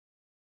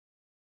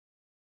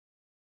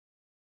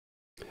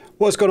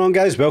What's going on,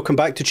 guys? Welcome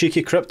back to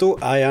Cheeky Crypto.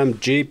 I am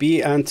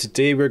JB, and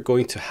today we're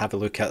going to have a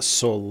look at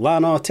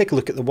Solana, take a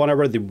look at the 1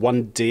 hour, the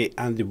 1 day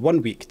and the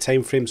 1 week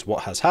timeframes,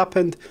 what has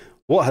happened,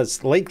 what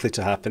has likely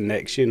to happen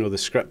next. You know the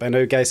script by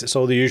now, guys. It's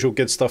all the usual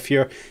good stuff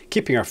here,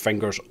 keeping our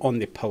fingers on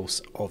the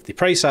pulse of the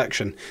price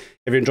action.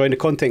 If you're enjoying the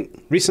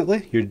content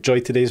recently, you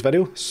enjoyed today's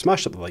video,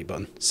 smash up the like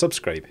button,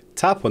 subscribe,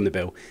 tap on the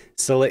bell,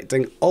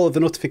 selecting all of the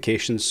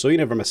notifications so you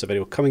never miss a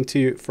video coming to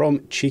you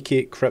from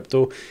Cheeky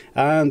Crypto.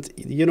 And,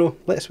 you know,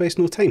 let's waste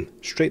no time.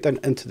 Straight down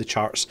into the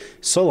charts.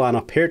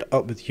 Solana paired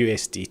up with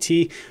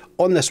USDT.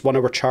 On this 1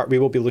 hour chart, we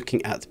will be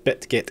looking at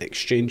BitGet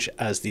Exchange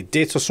as the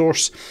data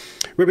source,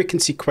 where we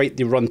can see quite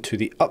the run to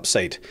the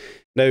upside.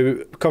 Now,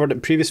 I've covered it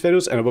in previous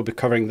videos, and I will be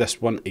covering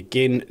this one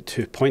again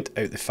to point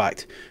out the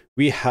fact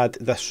we had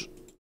this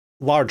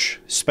large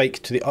spike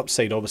to the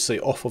upside, obviously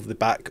off of the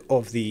back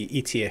of the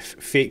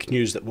ETF fake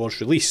news that was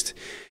released.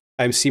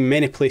 I'm seeing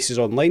many places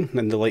online,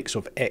 and the likes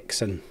of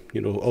X and, you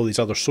know, all these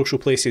other social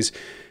places,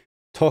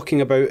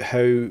 talking about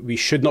how we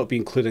should not be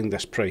including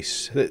this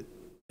price. It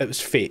was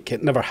fake,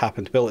 it never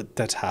happened. Well, it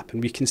did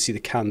happen. We can see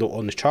the candle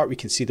on the chart, we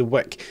can see the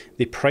wick,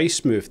 the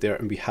price moved there,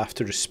 and we have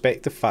to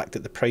respect the fact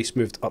that the price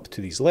moved up to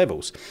these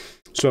levels.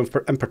 So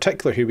in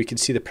particular here, we can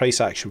see the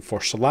price action for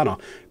Solana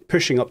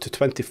pushing up to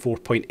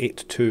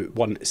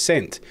 24.821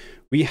 cent.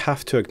 We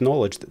have to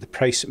acknowledge that the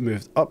price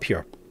moved up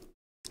here.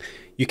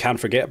 You can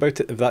forget about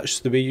it if that's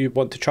the way you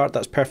want to chart,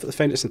 that's perfectly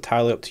fine, it's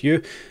entirely up to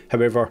you.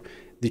 However,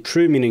 the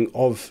true meaning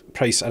of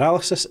price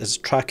analysis is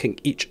tracking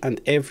each and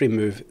every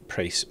move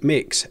price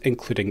makes,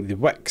 including the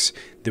wicks.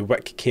 The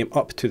wick came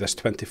up to this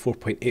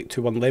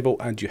 24.821 level,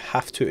 and you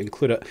have to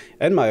include it,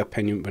 in my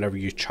opinion, whenever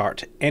you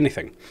chart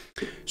anything.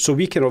 So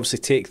we can obviously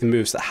take the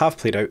moves that have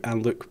played out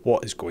and look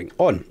what is going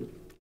on.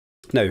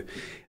 Now,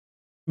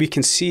 we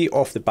can see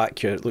off the back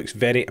here, it looks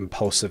very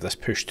impulsive, this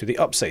push to the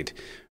upside.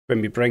 When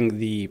we bring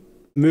the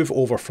move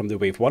over from the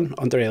wave 1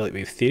 under Elliot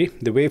wave theory,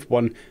 the wave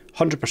 1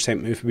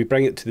 100% move, we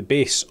bring it to the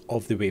base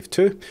of the wave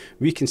 2,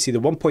 we can see the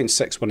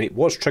 1.618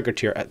 was triggered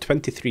here at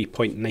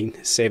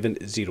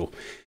 23.970.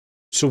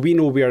 So we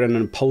know we are in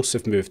an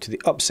impulsive move to the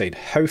upside.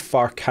 How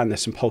far can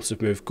this impulsive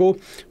move go?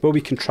 Well,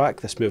 we can track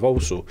this move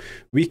also.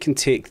 We can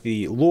take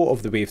the low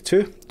of the wave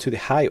 2 to the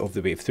high of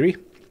the wave 3,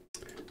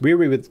 where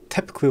we would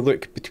typically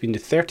look between the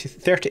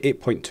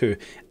 38.2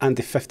 and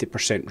the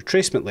 50%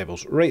 retracement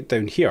levels right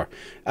down here.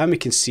 And we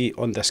can see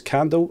on this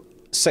candle,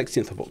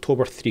 16th of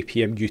October, 3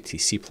 PM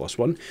UTC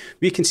 +1,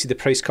 we can see the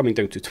price coming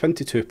down to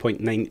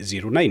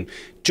 22.909,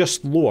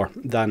 just lower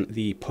than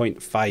the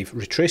 0.5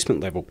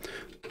 retracement level.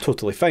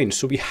 Totally fine.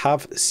 So we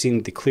have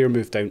seen the clear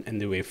move down in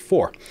the wave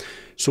 4.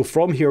 So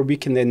from here, we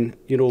can then,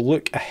 you know,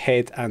 look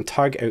ahead and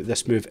target out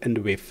this move in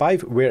the wave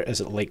 5. Where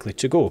is it likely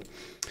to go?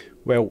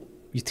 Well,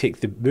 you take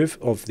the move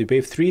of the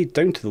wave 3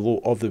 down to the low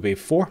of the wave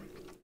 4,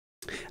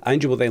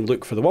 and you will then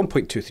look for the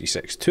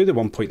 1.236 to the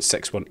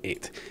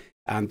 1.618.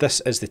 And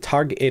this is the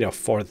target area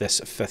for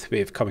this fifth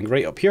wave, coming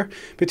right up here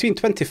between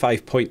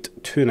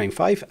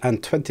 25.295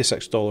 and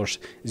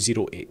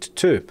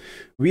 $26.082.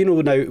 We know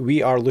now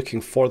we are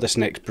looking for this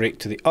next break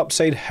to the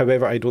upside.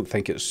 However, I don't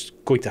think it's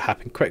going to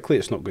happen quickly.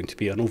 It's not going to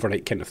be an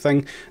overnight kind of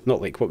thing,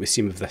 not like what we've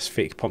seen with this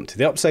fake pump to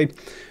the upside.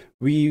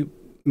 We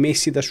may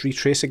see this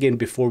retrace again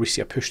before we see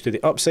a push to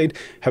the upside.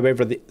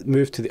 However, the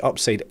move to the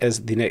upside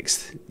is the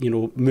next, you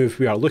know, move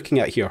we are looking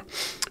at here.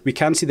 We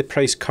can see the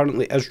price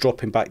currently is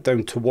dropping back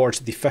down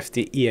towards the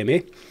 50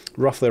 EMA,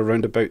 roughly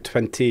around about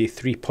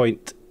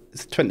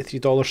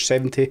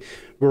 $23.70.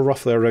 We're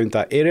roughly around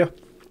that area.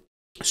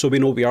 So we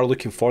know we are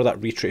looking for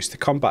that retrace to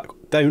come back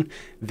down,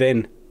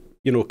 then,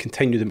 you know,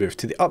 continue the move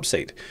to the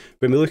upside.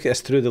 When we look at this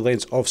through the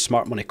lens of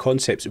smart money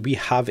concepts, we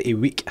have a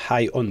weak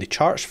high on the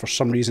charts. For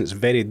some reason, it's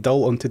very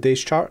dull on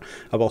today's chart.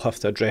 I will have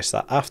to address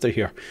that after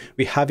here.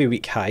 We have a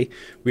weak high.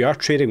 We are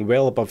trading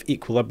well above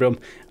equilibrium,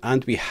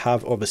 and we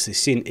have obviously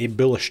seen a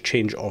bullish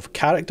change of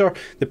character.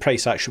 The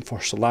price action for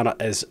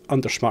Solana is,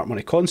 under smart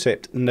money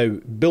concept, now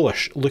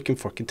bullish, looking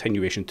for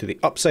continuation to the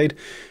upside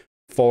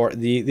for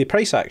the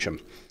price action.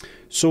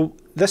 So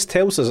this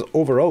tells us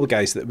overall,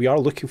 guys, that we are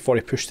looking for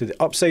a push to the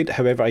upside.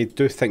 However, I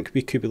do think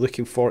we could be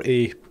looking for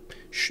a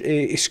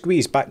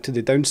squeeze back to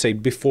the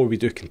downside before we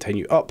do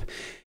continue up.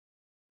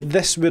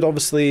 This would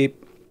obviously,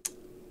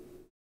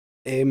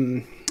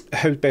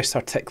 how best to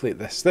articulate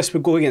this? This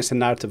would go against the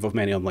narrative of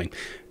many online.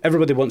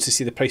 Everybody wants to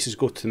see the prices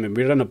go to the moon.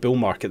 We're in a bull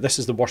market. This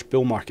is the worst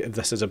bull market if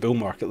this is a bull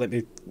market. Let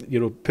me, you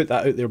know, put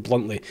that out there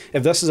bluntly.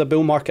 If this is a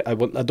bull market, I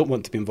don't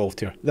want to be involved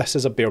here. This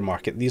is a bear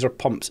market. These are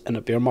pumps in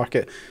a bear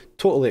market.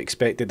 Totally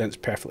expected, and it's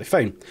perfectly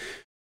fine.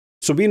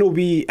 So we know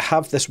we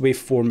have this wave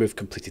 4 move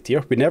completed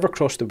here. We never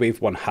crossed the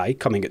wave 1 high,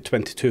 coming at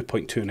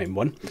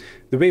 22.291.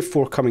 The wave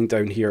 4 coming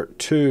down here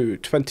to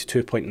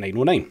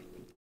 22.909.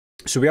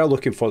 So we are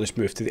looking for this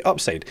move to the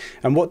upside.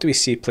 And what do we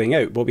see playing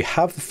out? Well, we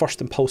have the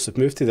first impulsive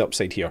move to the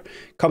upside here,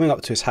 coming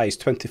up to as high as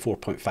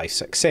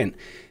 24.56 cent.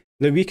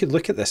 Now we could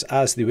look at this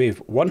as the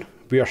wave 1.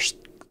 We are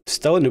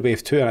still in the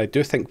wave 2, and I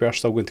do think we are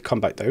still going to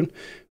come back down.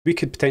 we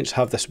could potentially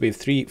have this wave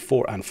 3,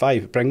 4 and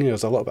 5, bringing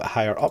us a little bit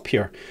higher up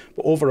here.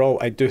 But overall,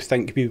 I do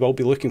think we will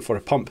be looking for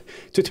a pump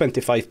to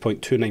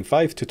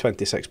 25.295 to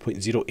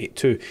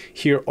 26.082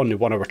 here on the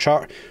 1 hour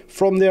chart.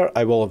 From there,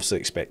 I will obviously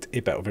expect a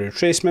bit of a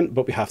retracement,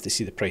 but we have to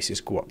see the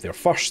prices go up there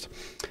first.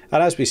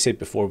 And as we said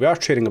before, we are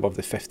trading above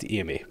the 50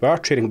 EMA. We are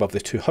trading above the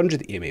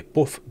 200 EMA,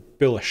 both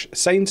bullish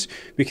signs.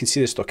 We can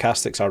see the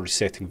stochastics are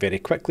resetting very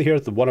quickly here.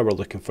 The 1 hour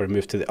looking for a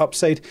move to the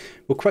upside.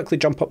 We'll quickly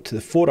jump up to the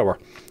 4 hour,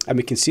 and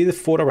we can see the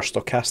 4 hour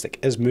stochastic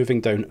is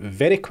moving down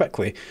very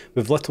quickly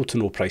with little to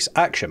no price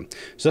action.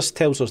 So this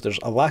tells us there's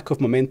a lack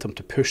of momentum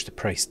to push the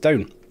price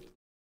down.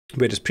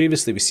 Whereas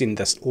previously we've seen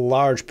this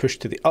large push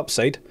to the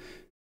upside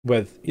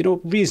with, you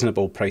know,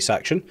 reasonable price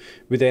action.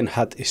 We then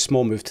had a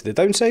small move to the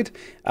downside,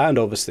 and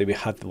obviously we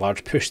had the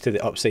large push to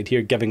the upside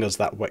here, giving us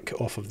that wick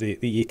off of the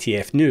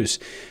ETF news.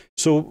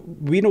 So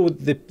we know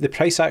the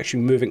price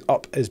action moving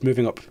up is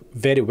moving up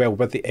very well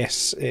with the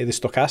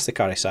stochastic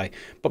RSI,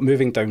 but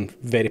moving down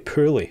very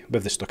poorly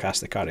with the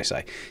stochastic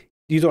RSI.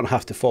 You don't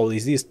have to follow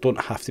these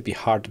don't have to be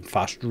hard and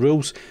fast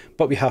rules,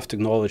 but we have to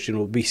acknowledge, you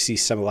know, we see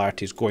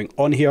similarities going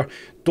on here.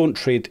 Don't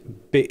trade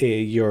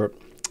your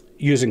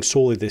using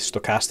solely the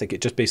stochastic.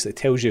 It just basically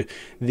tells you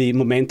the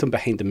momentum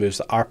behind the moves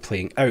that are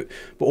playing out.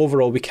 But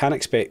overall, we can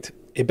expect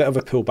a bit of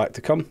a pullback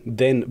to come.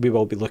 Then we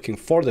will be looking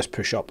for this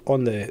push up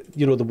on the,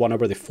 you know, the 1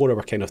 hour, the 4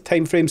 hour kind of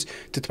time frames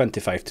to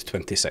 $25 to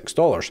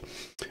 $26.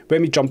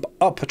 When we jump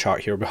up a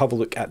chart here, we'll have a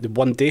look at the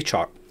 1 day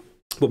chart.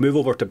 We'll move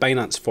over to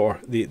Binance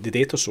for the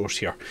data source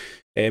here.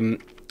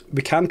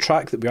 We can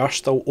track that we are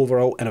still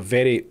overall in a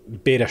very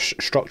bearish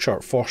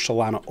structure for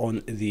Solana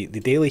on the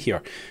daily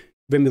here.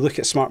 When we look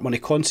at smart money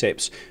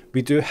concepts,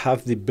 we do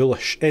have the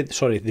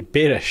the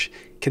bearish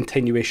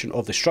continuation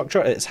of the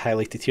structure. It's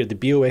highlighted here, the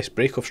BOS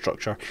breakoff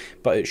structure,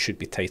 but it should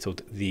be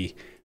titled the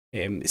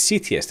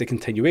CTS, the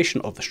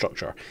continuation of the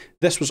structure.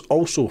 This was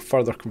also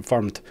further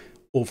confirmed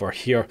over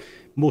here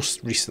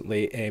most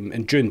recently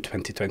in June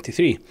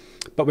 2023.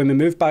 But when we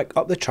move back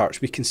up the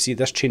charts, we can see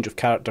this change of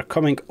character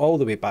coming all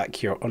the way back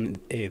here on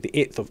the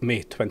 8th of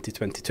May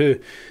 2022.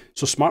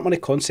 So smart money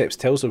concepts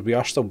tells us we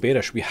are still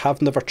bearish. We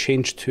have never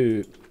changed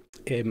to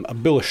a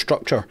bullish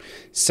structure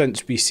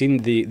since we've seen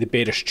the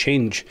bearish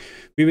change.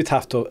 We would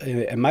have to,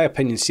 in my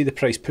opinion, see the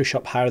price push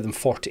up higher than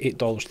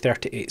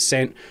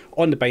 $48.38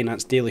 on the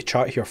Binance daily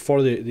chart here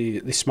for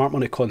the smart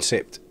money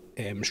concept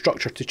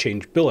structure to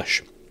change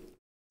bullish.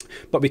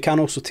 But we can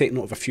also take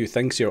note of a few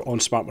things here on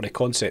smart money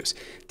concepts,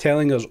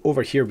 telling us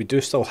over here we do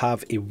still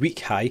have a weak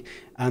high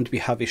and we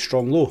have a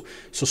strong low.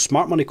 So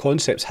smart money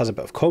concepts has a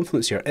bit of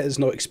confidence here. It is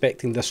not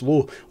expecting this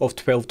low of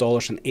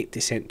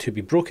 $12.80 to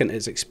be broken. It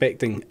is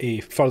expecting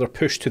a further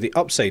push to the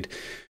upside.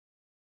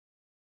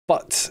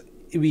 But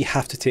we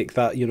have to take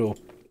that, you know,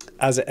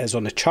 as it is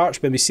on the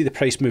charts. When we see the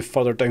price move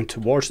further down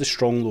towards the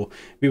strong low,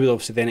 we would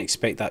obviously then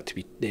expect that to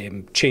be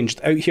changed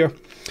out here.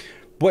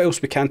 What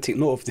else we can take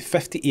note of, the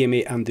 50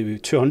 EMA and the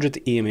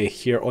 200 EMA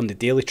here on the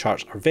daily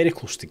charts are very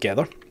close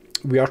together.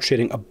 We are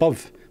trading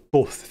above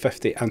both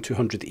 50 and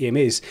 200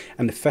 EMAs,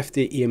 and the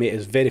 50 EMA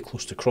is very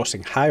close to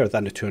crossing higher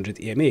than the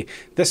 200 EMA.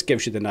 This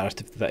gives you the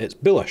narrative that it's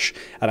bullish,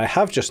 and I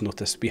have just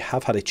noticed we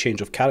have had a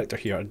change of character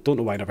here. I don't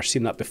know why I've never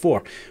seen that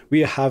before. We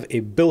have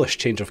a bullish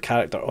change of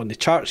character on the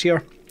charts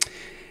here.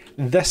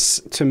 This,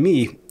 to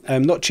me,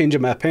 I'm not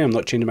changing my opinion, I'm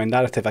not changing my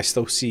narrative. I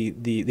still see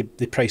the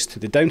price to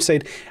the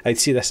downside. I'd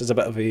see this as a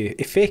bit of a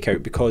fake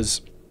out,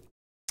 because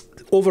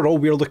overall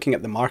we're looking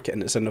at the market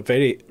and it's in a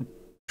very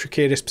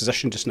precarious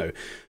position just now.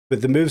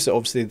 With the moves that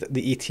obviously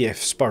the ETF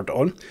spurred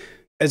on,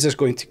 is this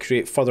going to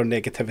create further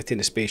negativity in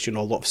the space? You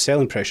know, a lot of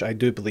selling pressure. I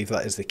do believe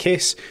that is the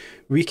case.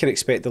 We can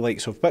expect the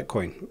likes of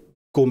Bitcoin,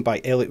 going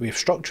by Elliot wave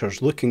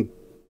structures, looking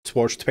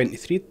towards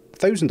 $23,000,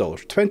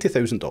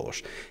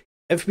 $20,000.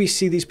 If we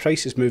see these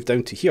prices move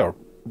down to here,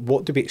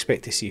 what do we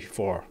expect to see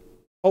for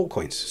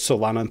altcoins,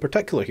 Solana in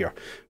particular here?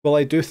 Well,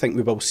 I do think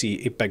we will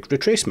see a big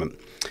retracement.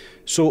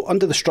 So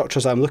under the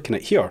structures I'm looking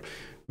at here,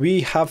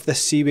 we have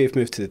this C-wave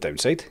move to the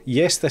downside.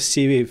 Yes, this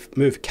C-wave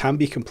move can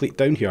be complete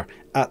down here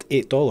at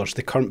 $8,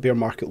 the current bear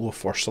market low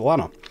for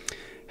Solana.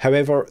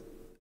 However,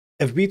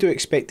 if we do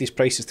expect these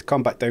prices to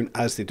come back down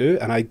as they do,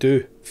 and I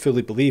do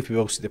fully believe we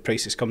will see the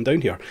prices come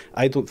down here,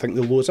 I don't think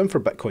the low is in for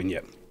Bitcoin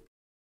yet.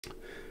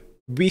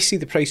 We see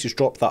the prices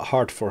drop that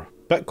hard for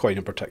Bitcoin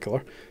in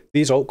particular,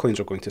 these altcoins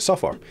are going to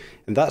suffer.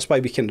 And that's why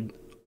we can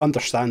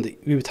understand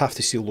that we would have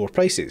to see lower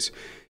prices.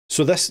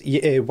 So this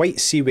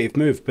white C-wave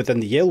move within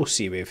the yellow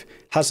C-wave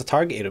has a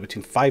target area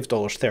between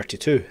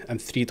 $5.32 and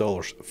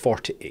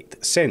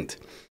 $3.48.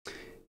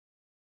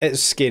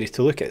 It's scary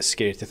to look at, it's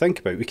scary to think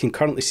about. We can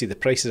currently see the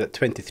prices at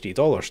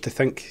 $23. To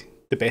think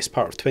the best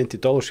part of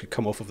 $20 could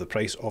come off of the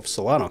price of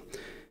Solana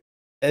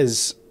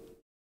is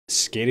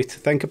scary to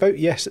think about.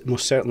 Yes, it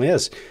most certainly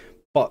is.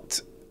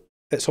 But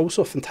it's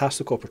also a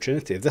fantastic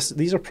opportunity.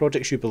 These are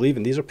projects you believe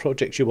in, these are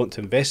projects you want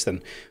to invest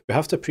in. We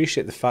have to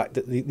appreciate the fact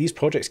that these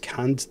projects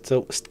can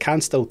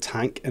still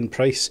tank in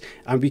price,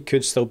 and we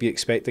could still be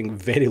expecting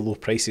very low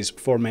prices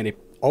for many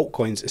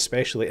altcoins,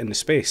 especially in the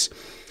space.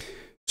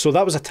 So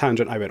that was a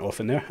tangent I went off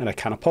in there, and I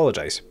can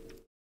apologise.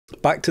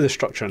 Back to the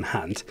structure in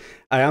hand,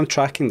 I am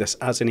tracking this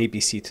as an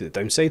ABC to the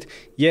downside.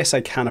 Yes,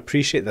 I can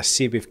appreciate this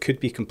C wave could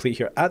be complete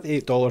here at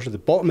the $8. The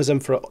bottom is in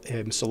for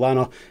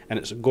Solana and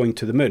it's going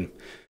to the moon.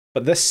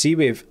 But this C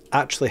wave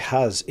actually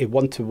has a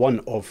 1-to-1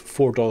 of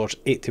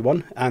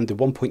 $4.81 and the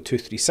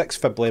 1.236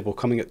 fib level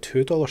coming at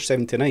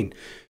 $2.79.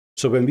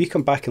 So when we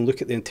come back and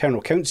look at the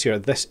internal counts here,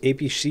 this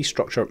ABC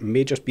structure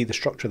may just be the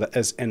structure that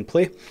is in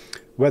play,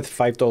 with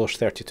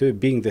 $5.32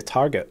 being the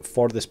target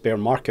for this bear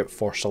market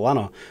for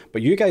Solana.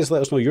 But you guys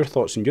let us know your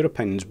thoughts and your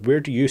opinions. Where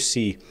do you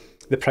see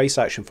the price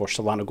action for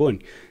Solana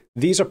going?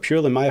 These are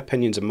purely my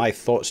opinions and my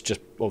thoughts,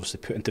 just obviously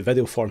put into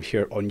video form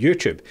here on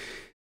YouTube.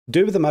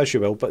 Do with them as you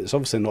will, but it's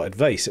obviously not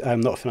advice.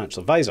 I'm not a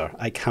financial advisor.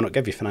 I cannot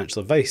give you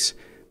financial advice.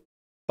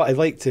 But I'd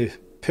like to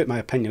put my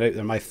opinion out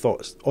there, my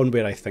thoughts on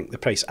where I think the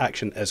price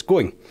action is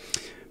going.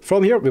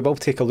 From here, we will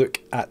take a look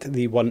at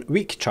the 1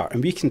 week chart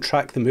and we can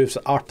track the moves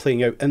that are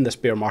playing out in this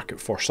bear market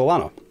for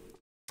Solana.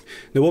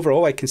 Now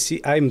overall, I can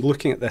see I'm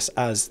looking at this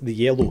as the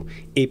yellow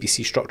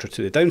ABC structure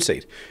to the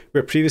downside,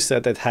 where previously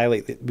I did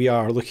highlight that we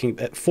are looking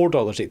at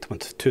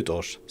 $4.81 to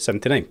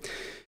 $2.79.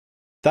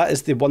 That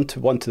is the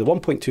 1-to-1 to the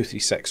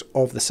 1.236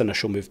 of this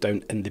initial move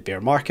down in the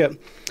bear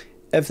market.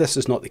 If this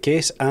is not the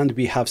case and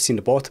we have seen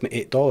the bottom at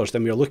 $8,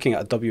 then we are looking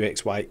at a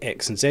WXY,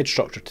 X and Z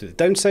structure to the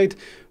downside,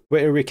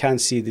 where we can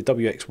see the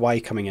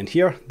WXY coming in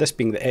here, this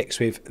being the X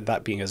wave,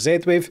 that being a Z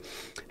wave.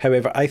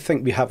 However, I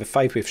think we have a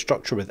 5-wave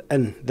structure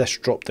within this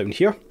drop down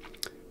here,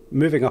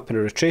 moving up in a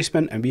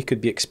retracement, and we could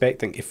be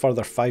expecting a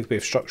further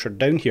 5-wave structure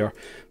down here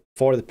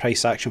for the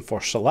price action for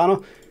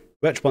Solana,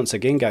 which once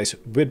again, guys,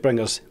 would bring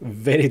us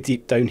very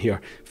deep down here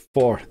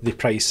for the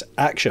price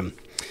action.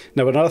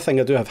 Now another thing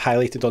I do have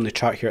highlighted on the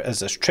chart here is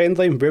this trend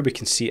line, where we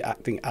can see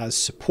acting as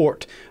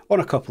support on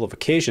a couple of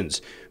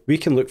occasions. We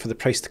can look for the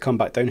price to come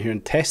back down here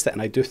and test it,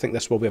 and I do think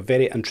this will be a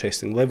very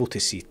interesting level to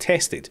see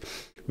tested.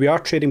 We are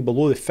trading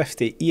below the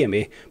 50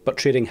 EMA, but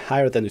trading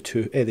higher than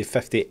the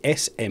 50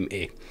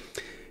 SMA.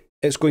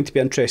 It's going to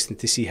be interesting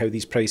to see how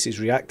these prices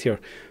react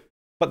here.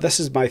 But this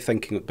is my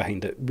thinking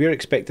behind it. We're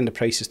expecting the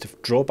prices to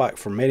draw back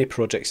for many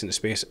projects in the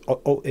space,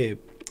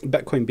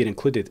 Bitcoin being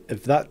included.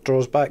 If that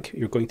draws back,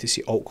 you're going to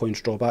see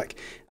altcoins draw back,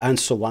 and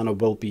Solana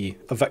will be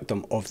a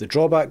victim of the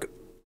drawback.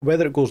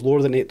 Whether it goes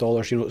lower than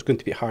 $8, it's going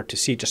to be hard to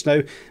see just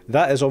now.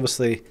 That is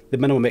obviously the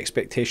minimum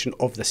expectation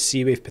of the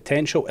C-wave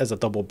potential is a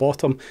double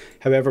bottom.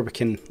 However, we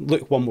can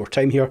look one more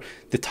time here.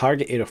 The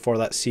target area for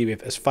that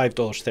C-wave is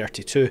 $5.32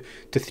 to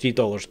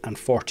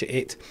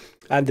 $3.48.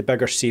 And the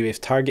bigger C-wave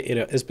target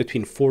area is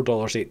between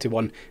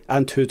 $4.81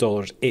 and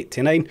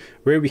 $2.89,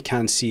 where we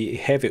can see a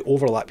heavy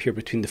overlap here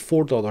between the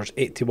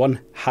 $4.81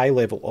 high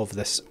level of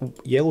this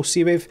yellow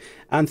C-wave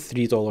and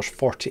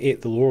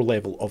 $3.48, the lower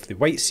level of the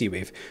white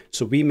C-wave.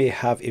 So we may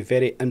have a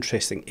very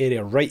interesting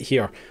area right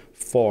here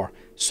for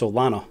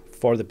Solana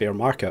for the bear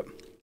market.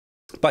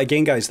 But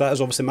again, guys, that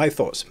is obviously my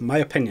thoughts, my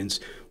opinions,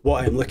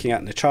 what I'm looking at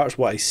in the charts,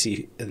 what I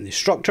see in the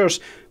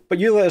structures. But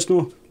you let us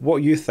know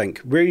what you think.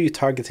 Where are you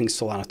targeting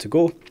Solana to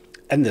go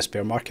in this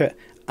bear market,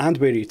 and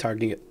where are you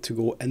targeting it to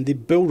go in the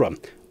bull run?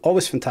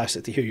 Always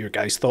fantastic to hear your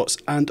guys' thoughts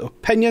and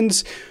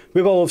opinions.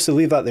 We will obviously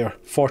leave that there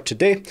for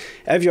today.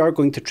 If you are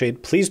going to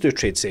trade, please do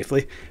trade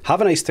safely. Have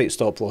a nice tight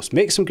stop loss,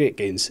 make some great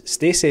gains,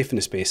 stay safe in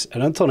the space,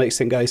 and until next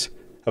time, guys,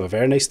 have a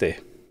very nice day.